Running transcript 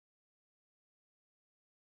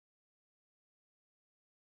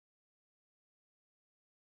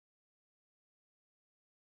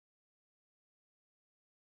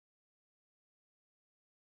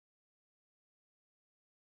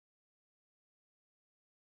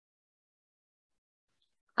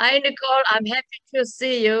Hi, Nicole. I'm happy to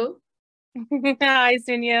see you. Hi,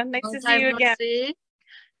 Soonja. Nice Long to see time you no again. see.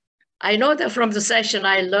 I know that from the session,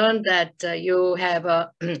 I learned that you have a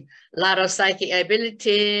lot of psychic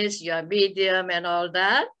abilities, you're medium and all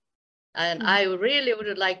that. And Mhm. I really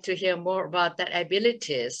would like to hear more about that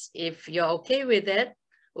abilities. If you're okay with it,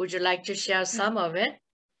 would you like to share some of it?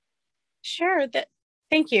 Sure.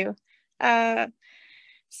 Thank you. Uh,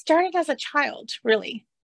 Started as a child, really.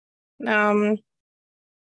 Um,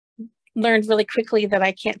 Learned really quickly that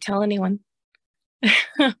I can't tell anyone.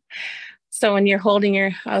 So when I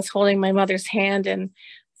was holding my mother's hand and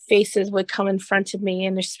faces would come in front of me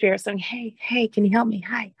and their spirit saying, "Hey, hey, can you help me?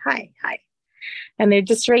 Hi, hi, hi." And they're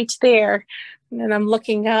just right there. And then I'm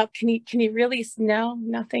looking up. Can you really? No,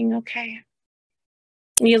 nothing. Okay.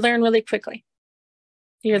 And you learn really quickly.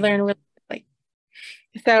 You learn Mm. really quickly.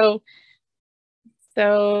 So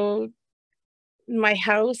So my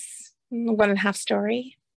house, 1.5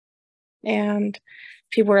 story, and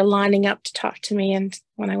people were lining up to talk to me. And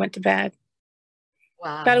when I went to bed,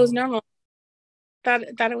 thought it was Wow. normal.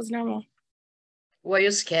 Thought it was normal. Were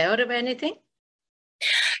you scared of anything?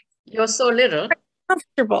 You're so little.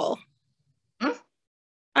 Comfortable, Hmm?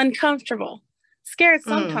 uncomfortable, scared Mm.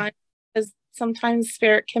 sometimes, because sometimes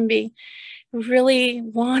spirit can be really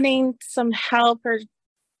wanting some help or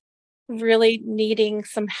really needing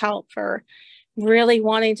some help or really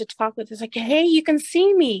wanting to talk with us. Like, hey, you can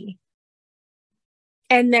see me.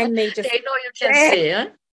 And then they just, They know you can yeah. see, huh?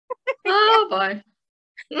 Oh boy.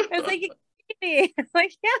 I was like, you can see me.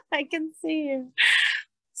 Like, yeah, I can see you.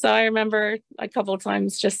 So I remember a couple of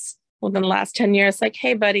times just within the last 10 years, like,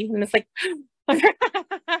 hey, buddy. And it's like, and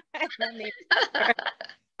then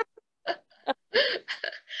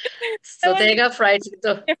So they got frightened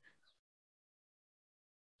too.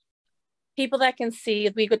 people that can see,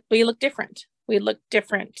 we look different. We look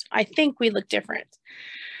different. I think we look different.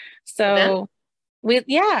 To them? So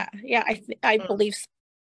yeah, I Mm. believe so.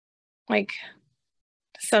 Like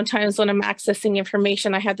sometimes when I'm accessing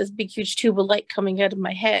information, I have this big, huge tube of light coming out of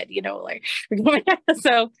my head, like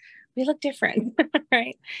so we look different,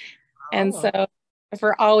 right? And so Oh. if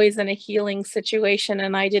we're always in a healing situation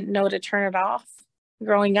and I didn't know to turn it off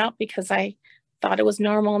growing up because I thought it was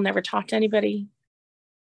normal, never talked to anybody.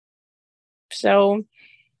 So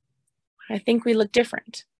I think we look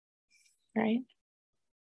different, right?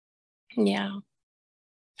 Yeah.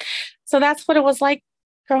 So that's what it was like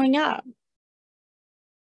growing up,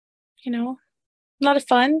 a lot of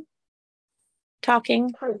fun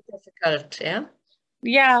talking. Quite difficult, yeah.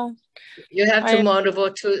 Yeah. You have to I monitor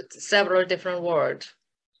to several different words.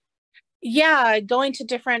 yeah, going to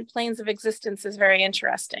different planes of existence is very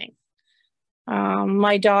interesting.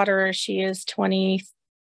 My daughter, she is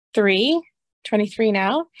 23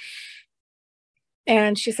 now.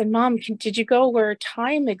 And she said, Mom, did you go where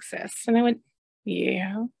time exists? And I went,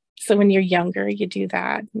 yeah. So when you're younger, you do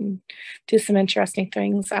that and do some interesting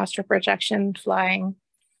things, astral projection, flying,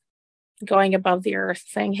 going above the earth,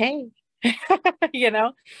 saying, hey, you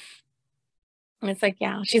know? And it's like,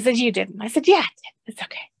 yeah. She said, you didn't. I said, yeah, I did. It's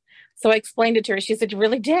okay. So I explained it to her. She said, you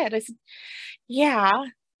really did? I said, yeah,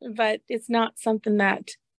 but it's not something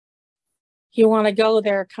that you want to go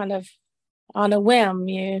there kind of on a whim.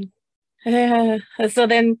 So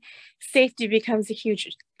then safety becomes a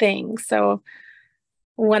huge thing. So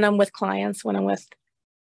when I'm with clients, when I'm with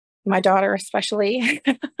my daughter, especially,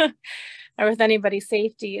 or with anybody,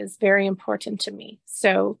 safety is very important to me.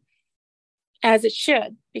 So, as it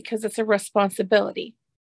should, because it's a responsibility.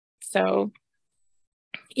 So,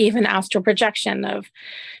 even astral projection of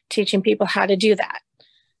teaching people how to do that.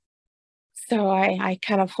 So, I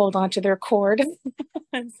kind of hold on to their cord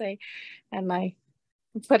and say, and I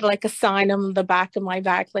put like a sign on the back of my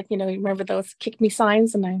back, like, you remember those kick me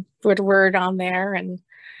signs? And I put a word on there and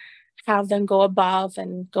have them go above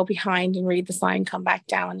and go behind and read the sign, come back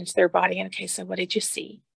down into their body. And okay, so what did you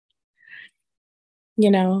see? You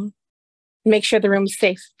know, make sure the room's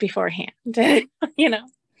safe beforehand, you know,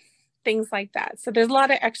 things like that. So there's a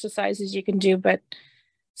lot of exercises you can do, but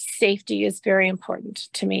safety is very important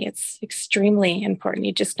to me. It's extremely important.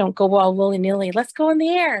 You just don't go all willy nilly. Let's go in the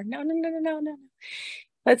air. No, no, no, no, no, no.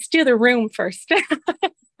 Let's do the room first.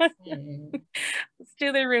 Mm. Let's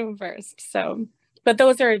do the room first. So, but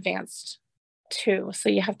those are advanced too. So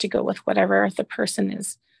you have to go with whatever the person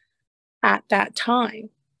is at that time,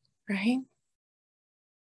 right?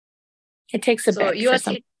 It takes a So bit for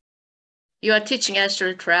some. you are teaching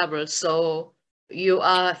astral travel. So you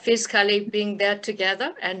are physically being there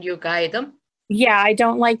together and you guide them. Yeah, I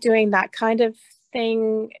don't like doing that kind of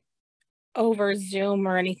thing over Zoom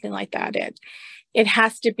or anything like that. It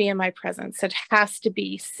has to be in my presence. It has to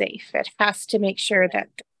be safe. It has to make sure that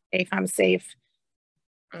if I'm safe,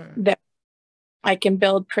 Mm. that I can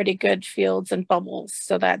build pretty good fields and bubbles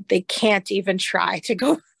so that they can't even try to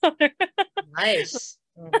go. Nice.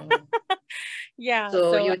 Mhm. Yeah.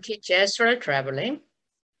 So So you teach astral traveling,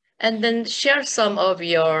 and then share some of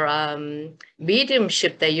your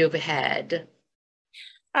mediumship that you've had.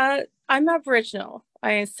 I'm Aboriginal.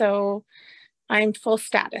 So I'm full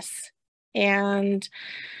status. And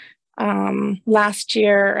last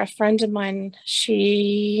year, a friend of mine,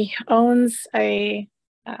 she owns a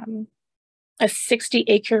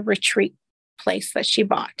 60-acre retreat place that she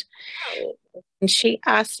bought. Oh. And she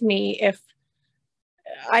asked me if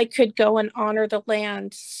I could go and honor the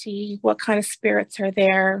land, see what kind of spirits are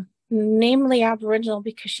there, namely Aboriginal,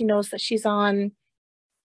 because she knows that she's on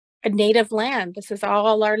a native land. This is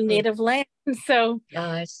all our Mm. native land. So,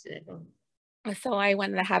 I see. so I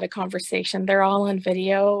went and had a conversation. They're all on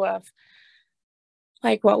video of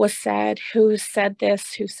like what was said, who said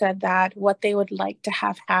this, who said that, what they would like to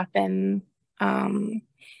have happen.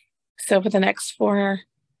 So for the next 4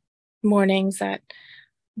 mornings at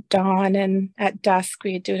dawn and at dusk,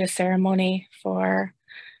 we do a ceremony for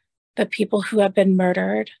the people who have been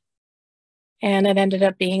murdered. And it ended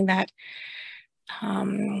up being that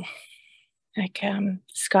um,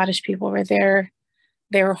 Scottish people were there.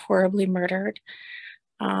 They were horribly murdered.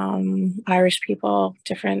 Irish people,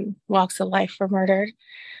 different walks of life were murdered.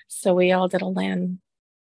 So we all did a land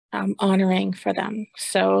honoring for them.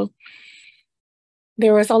 So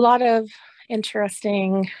there was a lot of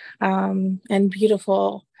interesting and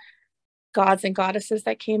beautiful gods and goddesses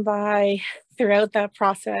that came by throughout that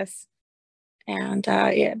process. And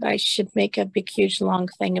I should make a big, huge, long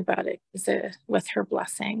thing about it with her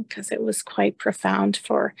blessing, because it was quite profound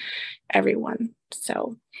for everyone.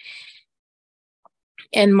 So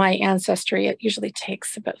in my ancestry, it usually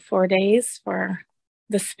takes about 4 days for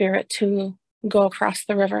the spirit to go across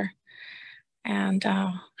the river. And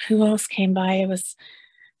who else came by? It was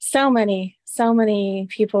so many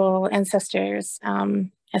people, ancestors,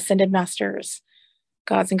 ascended masters,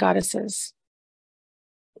 gods and goddesses.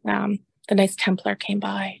 The Knights Templar came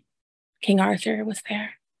by. King Arthur was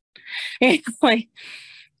there. Like,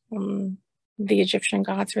 the Egyptian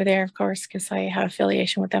gods were there, of course, because I have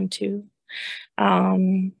affiliation with them too.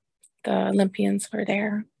 The Olympians were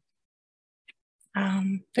there.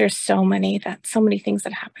 There's so many things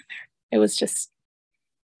that happened there. It was just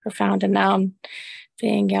profound. And now I'm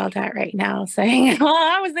being yelled at right now saying, well,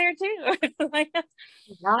 I was there too. Like,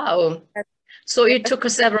 Wow. So it took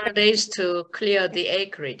us several days to clear the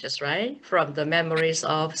acreages, right? From the memories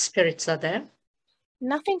of spirits are there.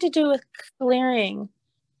 nothing to do with clearing.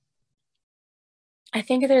 I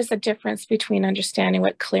think there's a difference between understanding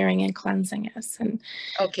what clearing and cleansing is. And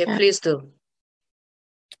Okay, please do.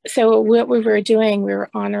 so what we were doing, we were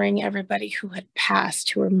honoring everybody who had passed,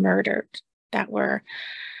 who were murdered,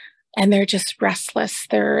 and they're just restless.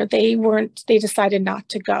 They decided not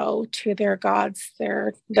to go to their gods. They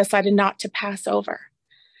decided not to pass over.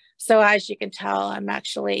 So as you can tell,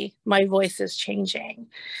 my voice is changing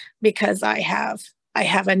because I have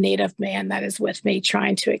a native man that is with me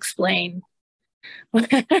trying to explain,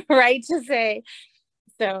 right, to say.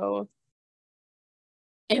 So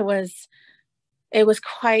it was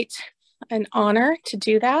quite an honor to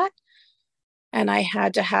do that. And I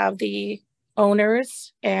had to have the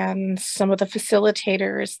owners and some of the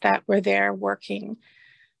facilitators that were there working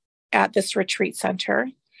at this retreat center.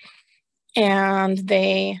 And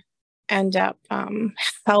they end up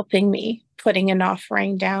helping me putting an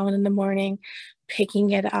offering down in the morning, picking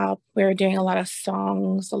it up. We were doing a lot of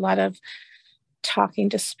songs, a lot of talking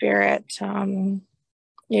to spirit.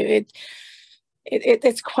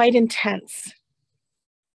 It's quite intense.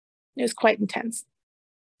 It was quite intense.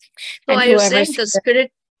 So And are you whoever saying the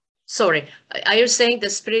spirit, sorry, are you saying the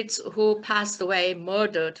spirits who passed away,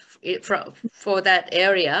 murdered for that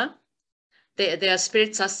area, their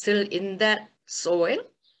spirits are still in that soil?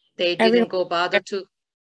 They didn't go bother to,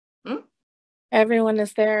 everyone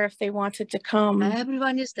is there if they wanted to come.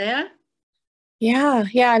 Everyone is there? Yeah.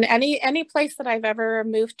 And any place that I've ever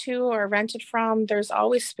moved to or rented from, there's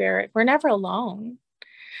always spirit. We're never alone.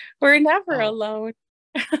 We're never alone.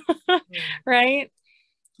 Right?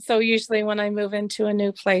 So usually when I move into a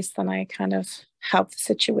new place, then I kind of help the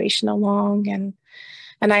situation along, and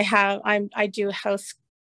I do house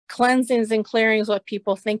cleansings and clearings, what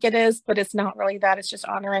people think it is, but it's not really that. It's just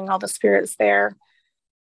honoring all the spirits there.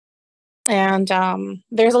 And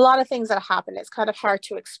there's a lot of things that happen. It's kind of hard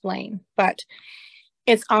to explain, but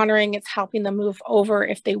it's honoring, it's helping them move over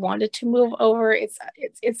if they wanted to move over. It's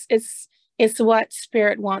what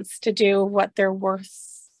spirit wants to do, what they're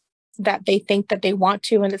worth that they think that they want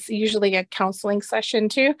to, and it's usually a counseling session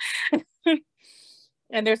too.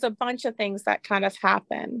 And there's a bunch of things that kind of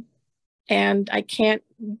happen, and I can't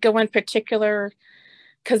go in particular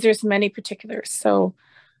because there's many particulars. So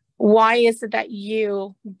why is it that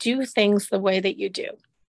you do things the way that you do?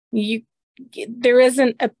 There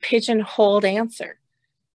isn't a pigeonholed answer.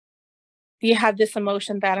 You have this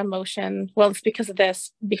emotion, that emotion. Well, it's because of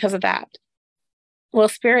this, because of that. Well,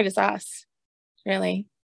 spirit is us, really,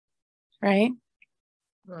 right?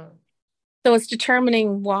 Wow. So it's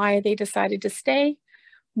determining why they decided to stay,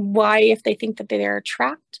 why, if they think that they're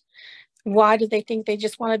trapped, why do they think they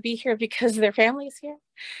just want to be here because their family's here?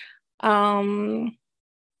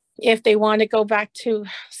 If they want to go back to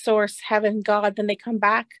source, heaven, God, then they come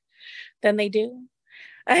back, then they do.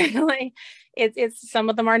 Like, it's some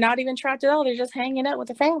of them are not even trapped at all. They're just hanging out with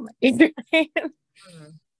the family.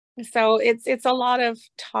 So it's a lot of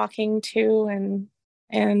talking to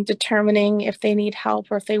and determining if they need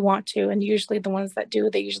help or if they want to. And usually the ones that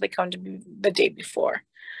do, they usually come to me the day before,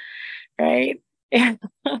 right?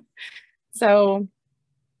 So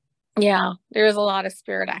yeah, there's a lot of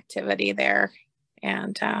spirit activity there.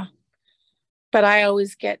 And but I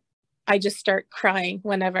just start crying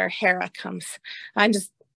whenever Hera comes. I'm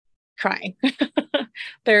just crying.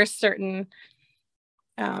 There are certain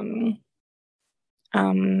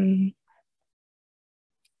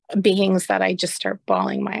beings that I just start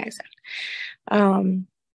bawling my eyes out. And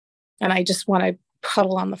I just want to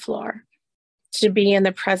puddle on the floor. To be in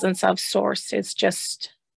the presence of source is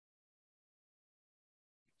just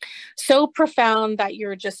so profound that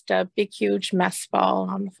you're just a big, huge mess ball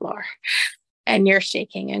on the floor and you're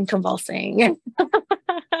shaking and convulsing.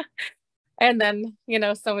 And then,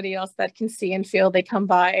 somebody else that can see and feel, they come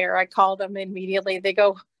by, or I call them immediately. They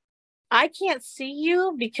go, I can't see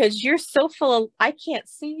you because you're so full of, I can't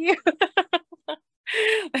see you.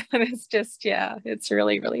 And it's just, yeah, it's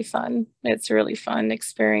really, really fun. It's a really fun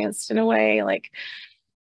experience in a way. Like,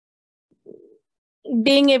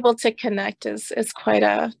 being able to connect is quite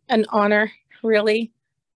an honor, really.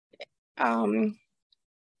 I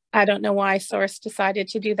don't know why Source decided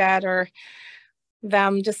to do that, or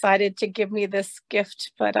them decided to give me this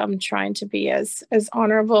gift, but I'm trying to be as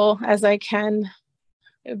honorable as I can,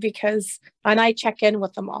 and I check in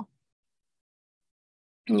with them all.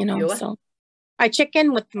 So I check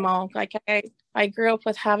in with them all. Like, I grew up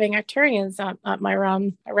with having Arcturians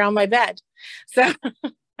around my bed, so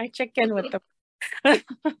I check in with them. It's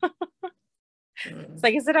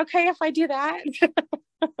like, is it okay if I do that?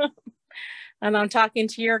 And I'm talking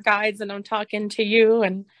to your guides, and I'm talking to you,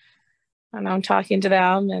 and I'm talking to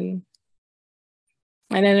them, and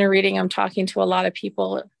in a reading, I'm talking to a lot of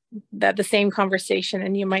people that the same conversation,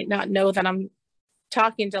 and you might not know that I'm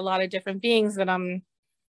talking to a lot of different beings, but I'm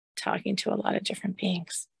talking to a lot of different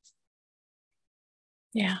beings.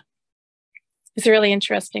 Yeah. It's really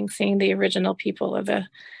interesting seeing the original people of the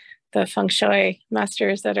feng shui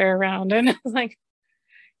masters that are around. And it's like,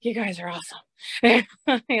 you guys are awesome.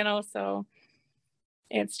 So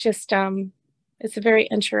it's just, it's a very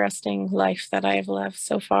interesting life that I've lived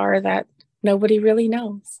so far that nobody really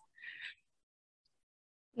knows.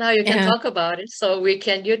 Now you can talk about it, so we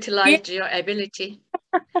can utilize your ability.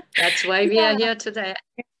 That's why we are here today,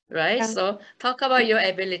 right? Yeah. So talk about your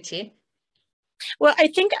ability. Well, I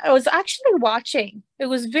think I was actually watching. It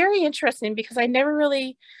was very interesting because I never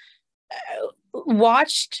really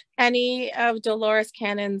watched any of Dolores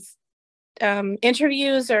Cannon's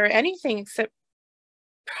interviews or anything, except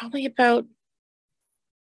probably about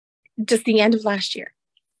just the end of last year,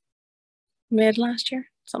 mid last year,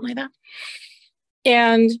 something like that.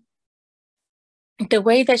 And the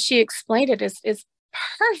way that she explained it is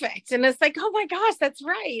perfect. And it's like, oh my gosh, that's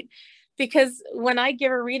right. Because when I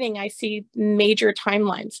give a reading, I see major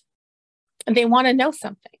timelines, and they want to know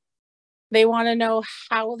something. They want to know,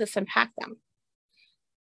 how will this impact them?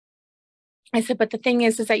 I said, but the thing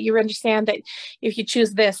is that you understand that if you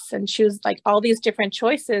choose this and choose like all these different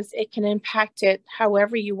choices, it can impact it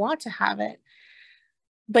however you want to have it.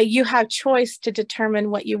 But you have choice to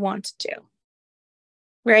determine what you want to do,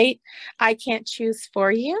 right? I can't choose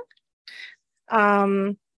for you.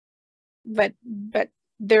 But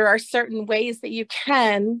there are certain ways that you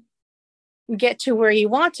can get to where you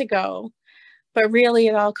want to go. But really,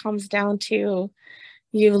 it all comes down to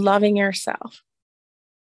you loving yourself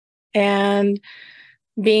and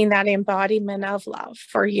being that embodiment of love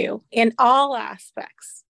for you in all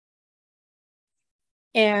aspects.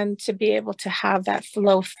 And to be able to have that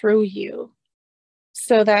flow through you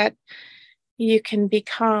so that you can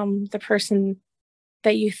become the person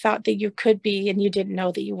that you thought that you could be and you didn't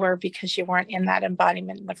know that you were because you weren't in that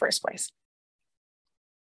embodiment in the first place.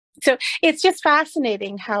 So it's just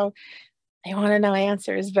fascinating how they want to know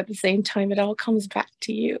answers, but at the same time, it all comes back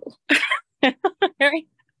to you. Right?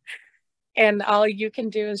 And all you can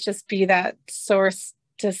do is just be that source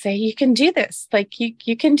to say, you can do this. Like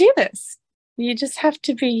you can do this. You just have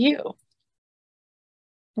to be you.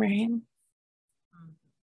 Right?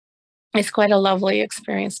 It's quite a lovely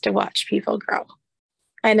experience to watch people grow.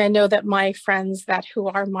 And I know that my friends who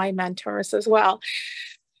are my mentors as well,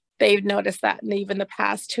 they've noticed that in even the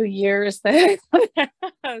past 2 years as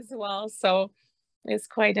well. So it's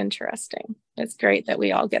quite interesting. It's great that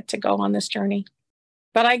we all get to go on this journey.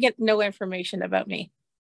 But I get no information about me.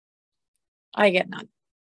 I get none.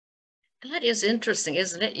 That is interesting,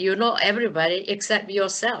 isn't it? You know everybody except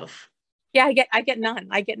yourself. Yeah, I get none.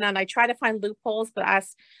 I get none. I try to find loopholes, but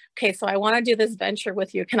ask, okay, so I want to do this venture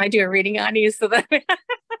with you. Can I do a reading on you? So that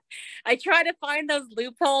I try to find those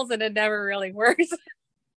loopholes and it never really works.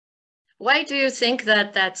 Why do you think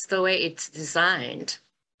that that's the way it's designed?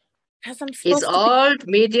 Because I'm It's supposed to be. all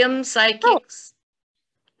medium Oh, psychics.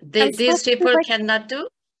 I'm These supposed to be people like. cannot do?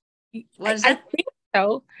 What is I that? think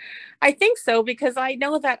so. I think so because I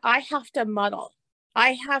know that I have to muddle.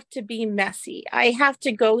 I have to be messy. I have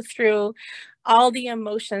to go through all the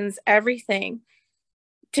emotions, everything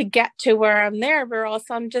to get to where I'm there, or else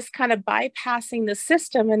I'm just kind of bypassing the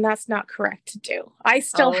system, and that's not correct to do.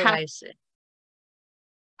 Oh, I see.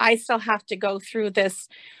 I still have to go through this,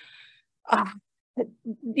 uh,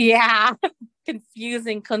 yeah,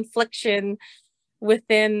 confusing confliction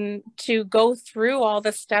within to go through all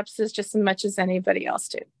the steps as just as much as anybody else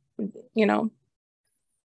do, you know.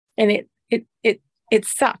 And it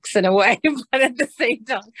sucks in a way, but at the same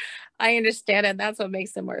time, I understand it. That's what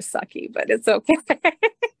makes it more sucky, but it's okay.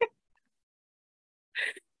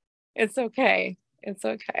 It's okay. It's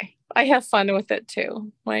okay. I have fun with it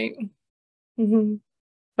too. Like,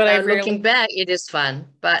 but I rarely. Looking back, it is fun,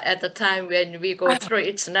 but at the time when we go through,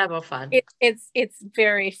 it's never fun. It's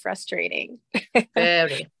very frustrating.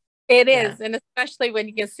 Very. It Yeah. is, and especially when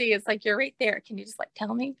you can see it's like you're right there. Can you just like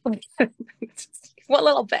tell me? What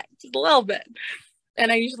little bit, just a little bit. And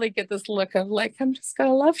I usually get this look of like, I'm just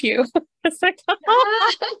gonna love you. It's like,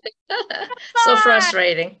 So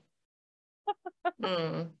frustrating.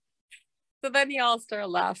 Mm. So then you all start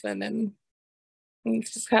laughing, and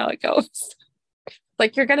it's just how it goes.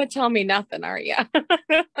 Like, you're gonna tell me nothing, are you?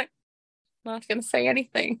 Like, not gonna say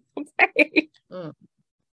anything. Okay. Mm.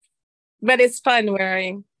 But it's fun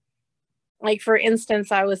wearing, like, for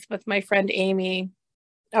instance, I was with my friend Amy.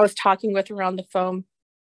 I was talking with her on the phone,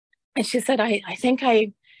 and she said, I think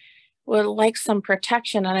I would like some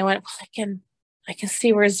protection. And I went, well, I can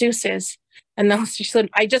see where Zeus is. And then she said,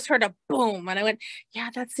 I just heard a boom. And I went, yeah,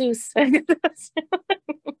 that's Zeus.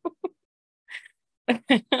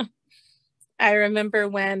 I remember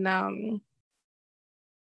when,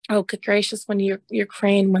 oh, good gracious, when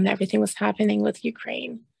Ukraine, when everything was happening with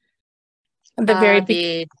Ukraine. The very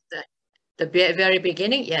the very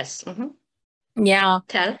beginning, yes. Mm-hmm. Yeah.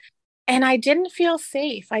 Tell. And I didn't feel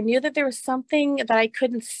safe. I knew that there was something that I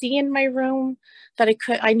couldn't see in my room,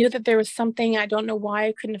 I knew that there was something, I don't know why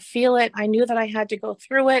I couldn't feel it. I knew that I had to go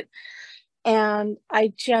through it. And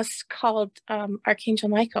I just called Archangel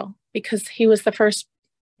Michael because he was the first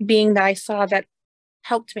being that I saw that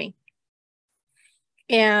helped me.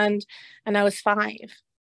 And I was 5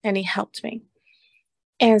 and he helped me.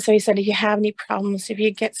 And so he said, if you have any problems, if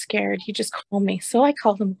you get scared, you just call me. So I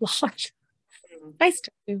called him a lot. I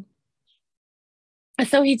still do. And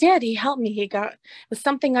so he did. He helped me. It was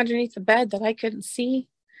something underneath the bed that I couldn't see.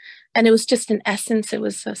 And it was just an essence. It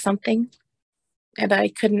was something that I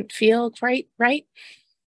couldn't feel right.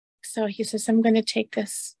 So he says, I'm going to take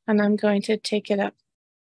this and I'm going to take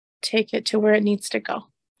it to where it needs to go.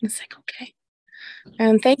 And it's like, okay.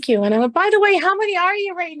 And thank you. And I went, by the way, how many are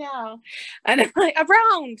you right now? And I'm like,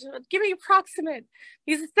 around, give me approximate.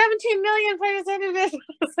 He's 17 million players into this. I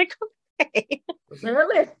was like, okay.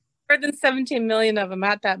 Really? More than 17 million of them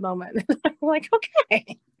at that moment. I'm like,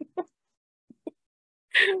 okay.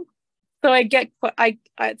 So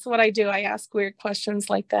it's what I do. I ask weird questions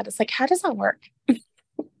like that. It's like, how does that work? I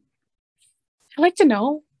like to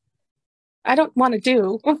know. I don't want to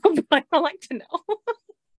do, but I like to know.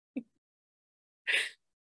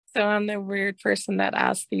 So I'm the weird person that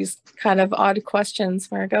asks these kind of odd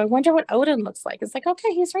questions where I go, I wonder what Odin looks like. It's like,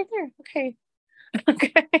 okay, he's right there. Okay.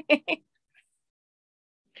 Okay.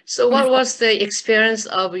 So what was the experience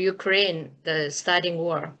of Ukraine, the starting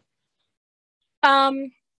war?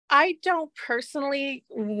 I don't personally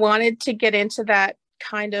wanted to get into that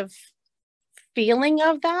kind of feeling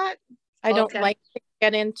of that. I don't like to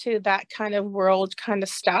get into that kind of world kind of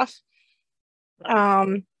stuff.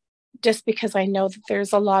 just because I know that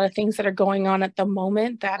there's a lot of things that are going on at the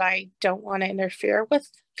moment that I don't want to interfere with.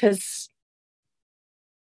 Because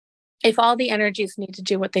if all the energies need to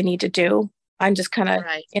do what they need to do, I'm just kind of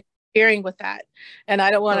interfering with that. And I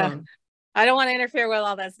don't want to interfere with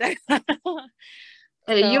all that stuff.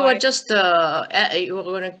 You were just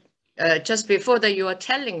just before that you were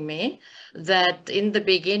telling me that in the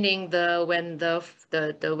beginning, when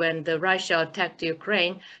the Russia attacked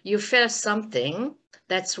Ukraine, you felt something.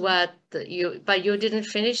 That's what but you didn't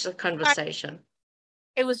finish the conversation.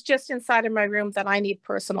 It was just inside of my room that I need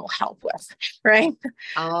personal help with, right?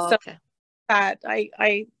 Oh, okay. So that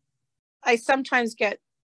I sometimes get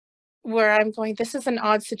where I'm going, this is an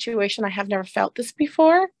odd situation. I have never felt this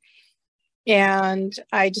before. And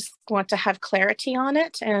I just want to have clarity on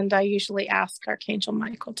it. And I usually ask Archangel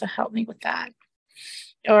Michael to help me with that.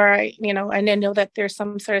 Or, I know that there's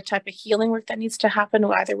some sort of type of healing work that needs to happen,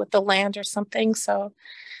 either with the land or something. So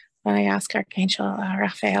I ask Archangel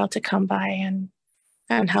Raphael to come by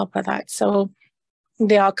and help with that. So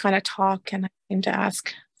they all kind of talk, and I seem to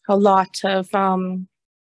ask a lot of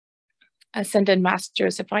ascended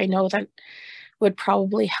masters if I know that would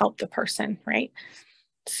probably help the person, right?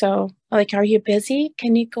 So, like, are you busy?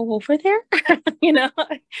 Can you go over there?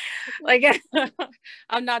 Like,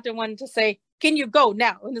 I'm not the one to say, can you go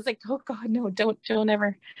now? And it's like, oh God, no, don't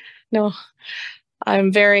ever. No,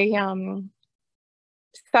 I'm very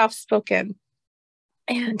soft-spoken,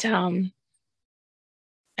 and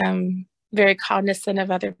I'm very cognizant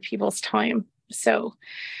of other people's time. So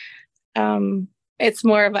it's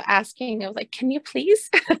more of an asking of like, can you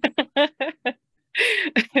please?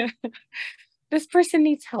 This person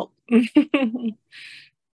needs help.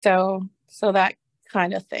 So that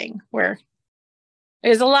kind of thing, where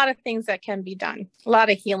there's a lot of things that can be done, a lot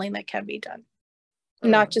of healing that can be done,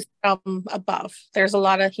 not just from above. There's a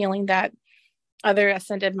lot of healing that other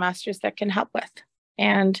ascended masters that can help with.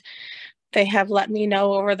 And they have let me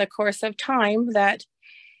know over the course of time that,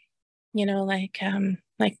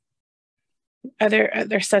 like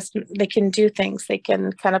other systems, they can do things. They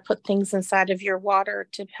can kind of put things inside of your water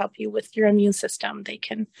to help you with your immune system. They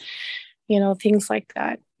can, things like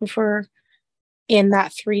that. If we're in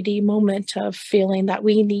that 3D moment of feeling that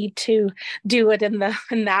we need to do it in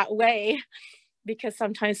that way, because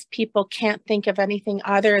sometimes people can't think of anything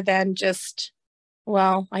other than just,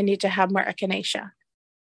 well, I need to have more echinacea.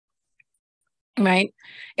 Right?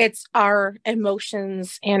 It's our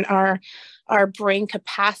emotions and our brain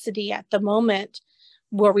capacity at the moment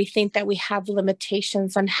where we think that we have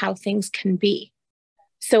limitations on how things can be.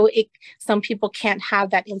 So some people can't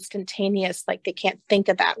have that instantaneous, like they can't think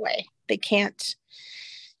of that way. They can't,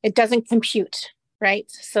 it doesn't compute, right?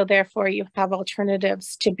 So therefore you have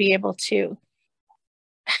alternatives to be able to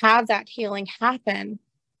have that healing happen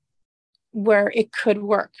where it could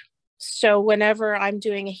work. So whenever I'm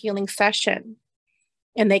doing a healing session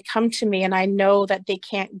and they come to me and I know that they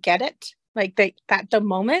can't get it, like at the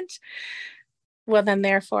moment, well, then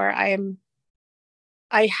therefore I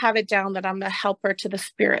have it down that I'm a helper to the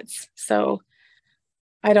spirits. So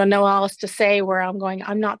I don't know how else to say, where I'm going,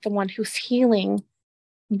 I'm not the one who's healing,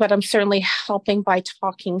 but I'm certainly helping by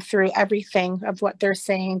talking through everything of what they're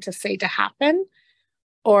saying to say to happen.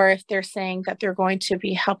 Or if they're saying that they're going to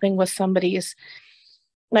be helping with somebody's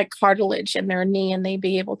like cartilage in their knee, and they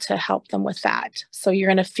be able to help them with that. So you're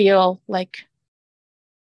going to feel like,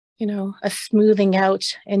 a smoothing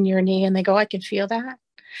out in your knee, and they go, I can feel that.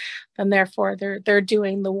 And therefore they're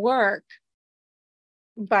doing the work,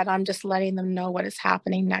 but I'm just letting them know what is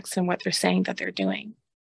happening next and what they're saying that they're doing.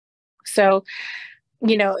 So,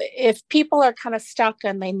 if people are kind of stuck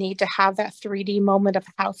and they need to have that 3D moment of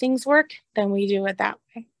how things work, then we do it that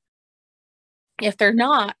way. If they're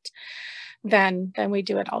not, then we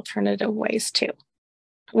do it alternative ways too,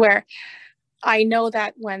 where I know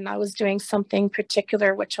that when I was doing something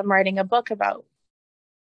particular, which I'm writing a book about,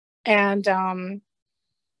 and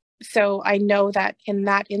so I know that in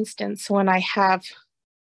that instance, when I have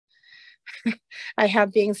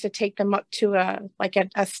beings to take them up to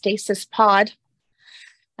a stasis pod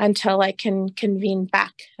until I can convene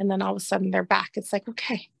back, and then all of a sudden they're back. It's like,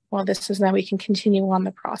 okay, well, this is now we can continue on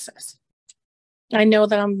the process. I know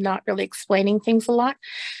that I'm not really explaining things a lot.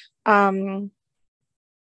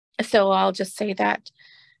 So I'll just say that.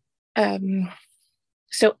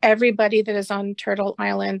 So everybody that is on Turtle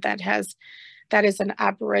Island that is an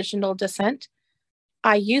Aboriginal descent,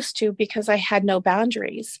 I used to, because I had no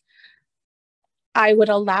boundaries, I would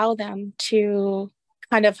allow them to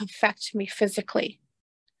kind of affect me physically.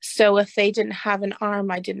 So if they didn't have an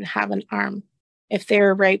arm, I didn't have an arm. If they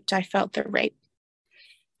were raped, I felt the rape.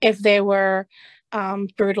 If they were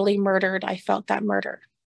brutally murdered, I felt that murder.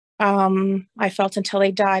 I felt until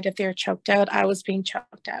they died, if they're choked out, I was being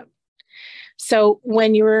choked out. So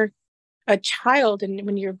when you're a child and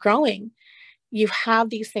when you're growing, you have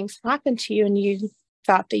these things happen to you and you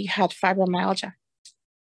thought that you had fibromyalgia,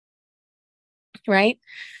 right?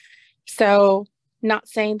 So not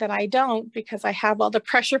saying that I don't, because I have all the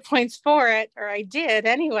pressure points for it, or I did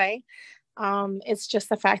anyway. It's just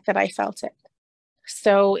the fact that I felt it.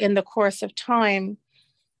 So in the course of time,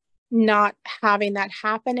 not having that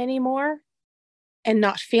happen anymore and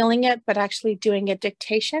not feeling it, but actually doing a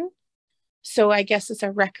dictation. So I guess it's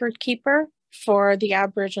a record keeper for the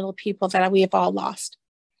Aboriginal people that we have all lost.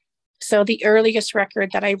 So the earliest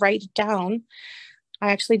record that I write down,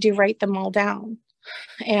 I actually do write them all down.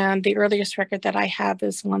 And the earliest record that I have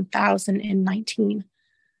is 1019.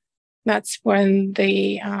 That's when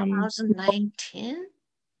the 2019.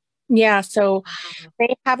 Yeah, so Wow.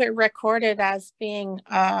 they have it recorded as being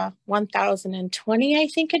 1020, I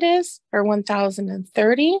think it is, or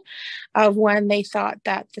 1030, of when they thought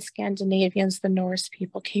that the Scandinavians, the Norse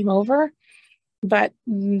people, came over. But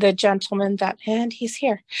the gentleman that, and he's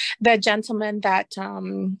here, the gentleman that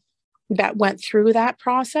that went through that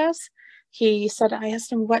process, he said, I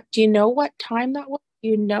asked him, what do you know what time that was?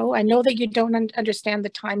 You know, I know that you don't understand the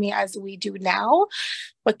timing as we do now,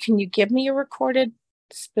 but can you give me a recorded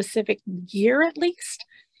specific year at least?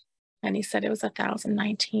 And he said it was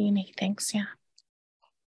 1019, he thinks. Yeah.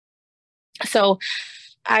 So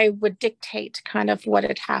I would dictate kind of what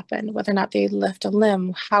had happened, whether or not they left a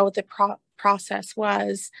limb, how the process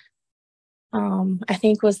was. I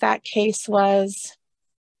think was that case was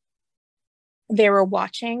they were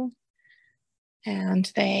watching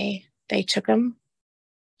and they took him,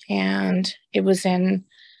 and it was in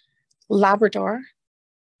Labrador,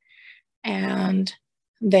 and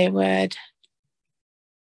they would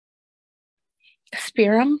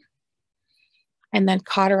spear him and then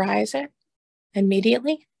cauterize it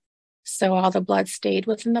immediately. So all the blood stayed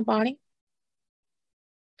within the body.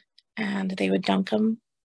 And they would dunk him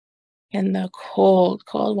in the cold,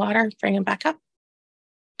 cold water, bring him back up,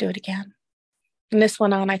 do it again. And this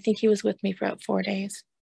went on, I think he was with me for about 4 days.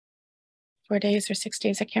 4 days or 6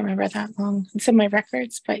 days, I can't remember that long. It's in my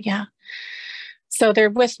records, but yeah. So they're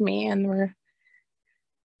with me and we're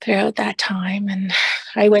throughout that time, and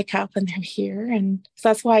I wake up and they're here. And so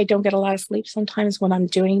that's why I don't get a lot of sleep sometimes when I'm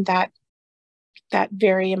doing that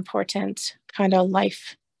very important kind of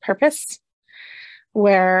life purpose,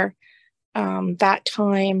 where that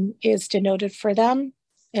time is denoted for them.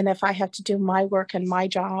 And if I have to do my work and my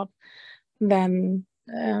job, then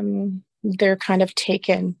they're kind of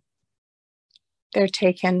taken. They're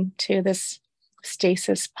taken to this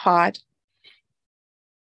stasis pod,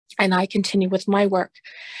 and I continue with my work.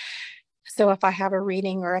 So if I have a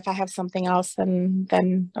reading or if I have something else,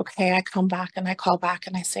 then okay, I come back and I call back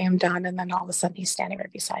and I say I'm done, and then all of a sudden he's standing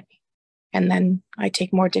right beside me, and then I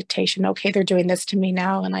take more dictation. Okay, they're doing this to me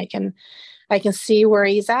now, and I can see where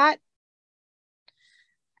he's at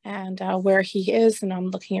and where he is, and I'm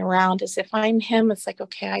looking around as if I'm him. It's like,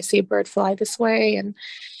 okay, I see a bird fly this way, and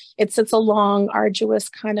it's a long, arduous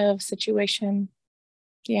kind of situation.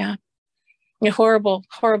 Yeah,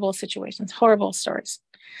 horrible situations, horrible stories.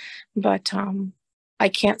 But I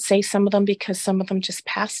can't say some of them because some of them just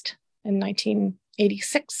passed in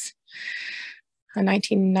 1986 and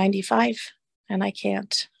 1995, and I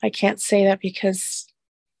can't say that because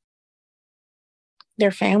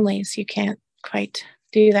they're families. You can't quite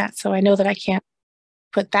do that. So I know that I can't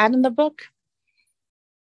put that in the book.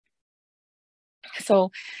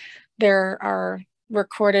 So there are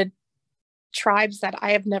recorded tribes that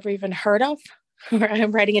I have never even heard of, where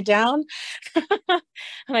I'm writing it down.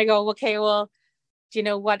 And I go, okay, well, do you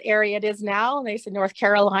know what area it is now? And they said North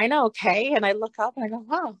Carolina. Okay. And I look up and I go,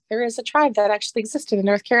 wow, there is a tribe that actually existed in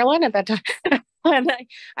North Carolina at that time. And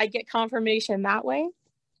I get confirmation that way.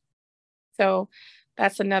 So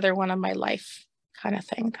that's another one of my life kind of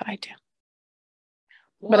thing that I do.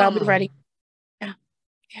 Wow. But I'll be writing. Yeah.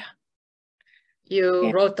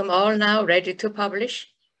 You wrote them all now, ready to publish?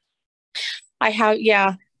 I have,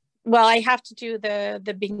 yeah. Well, I have to do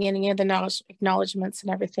the beginning of the acknowledgements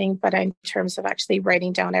and everything, but in terms of actually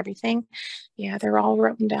writing down everything, yeah, they're all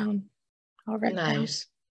written down. All written nice.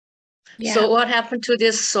 Down. Yeah. So what happened to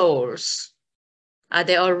these souls? Are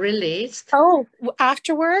they all released? Oh,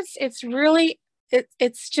 afterwards, it's really,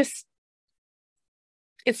 it's just,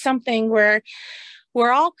 it's something where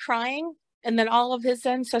we're all crying, and then all of his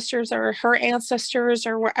ancestors or her ancestors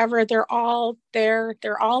or wherever, they're all there.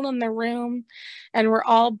 They're all in the room, and we're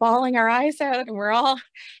all bawling our eyes out,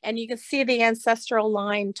 and you can see the ancestral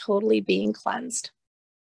line totally being cleansed.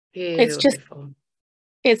 Beautiful.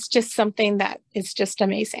 it's just something that is just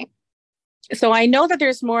amazing. So I know that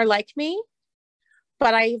there's more like me,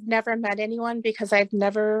 but I've never met anyone because I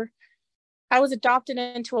was adopted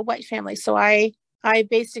into a white family. So I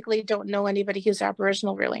basically don't know anybody who's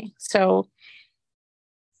Aboriginal really. So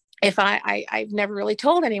if I've never really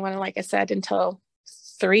told anyone, like I said, until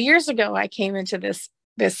 3 years ago, I came into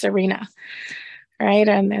this arena, right?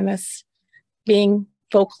 And this being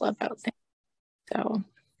vocal about things.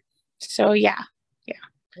 So yeah.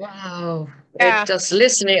 Wow. Yeah. It just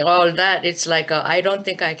listening all that, it's like I don't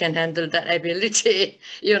think I can handle that ability.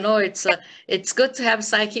 It's good to have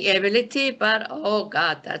psychic ability, but oh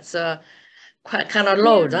God, that's quite kind of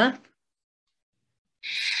load, huh?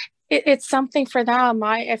 It's something for them.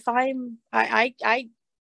 I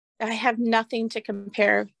have nothing to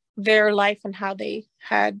compare their life and how they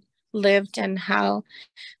had lived and how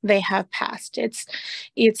they have passed.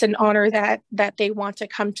 It's an honor that they want to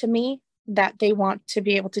come to me, that they want to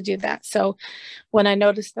be able to do that. So when I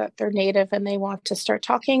notice that they're Native and they want to start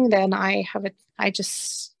talking, then I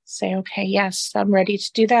just say, okay, yes, I'm ready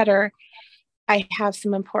to do that. Or I have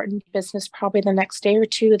some important business probably the next day or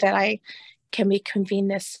two that can we convene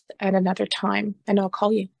this at another time, and I'll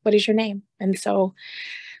call you. What is your name? And so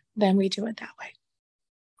then we do it that way.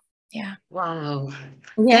 Yeah. Wow.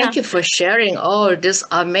 Yeah. Thank you for sharing all this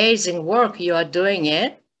amazing work you are doing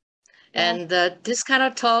it. Yeah. And this kind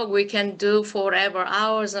of talk we can do forever,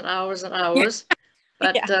 hours and hours and hours.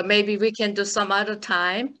 But Yeah. maybe we can do some other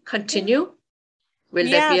time. Continue. Will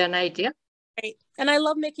that be an idea? Right. And I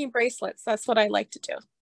love making bracelets. That's what I like to do.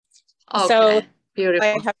 Okay. So Beautiful.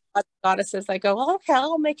 I have goddesses. I go, well, okay,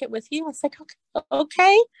 I'll make it with you. It's like,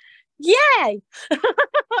 okay, yay.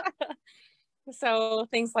 So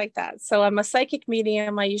things like that. So I'm a psychic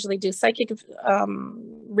medium. I usually do psychic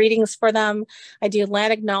readings for them. I do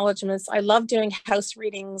land acknowledgements. I love doing house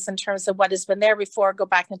readings in terms of what has been there before, go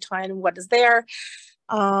back in time, what is there.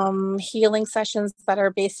 Healing sessions that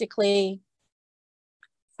are basically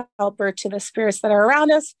helper to the spirits that are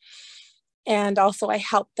around us. And also I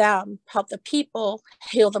help the people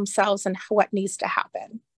heal themselves and what needs to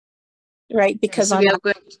happen. Right? Because yes,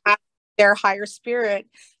 I'm their higher spirit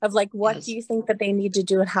of like, what yes. do you think that they need to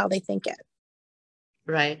do and how they think it?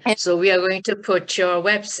 Right. So we are going to put your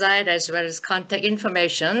website as well as contact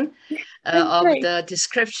information of the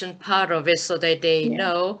description part of it so that they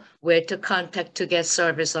know where to contact to get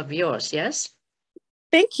service of yours. Yes?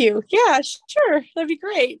 Thank you. Yeah, sure. That'd be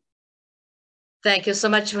great. Thank you so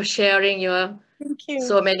much for sharing your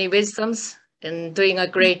so many wisdoms and doing a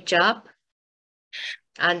great job.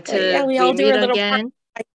 Until we we all do meet our little again.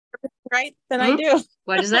 Part, right? Then I do.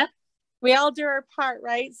 What is that? We all do our part,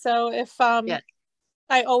 right? So if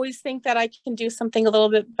I always think that I can do something a little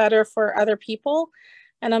bit better for other people,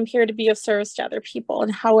 and I'm here to be of service to other people,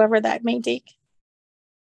 and however that may be.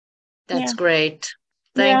 That's great.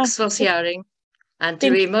 Thanks for sharing.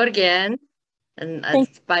 Until we meet again, and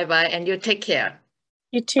bye-bye, and you take care.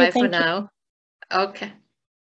 You too. Bye for now. Okay.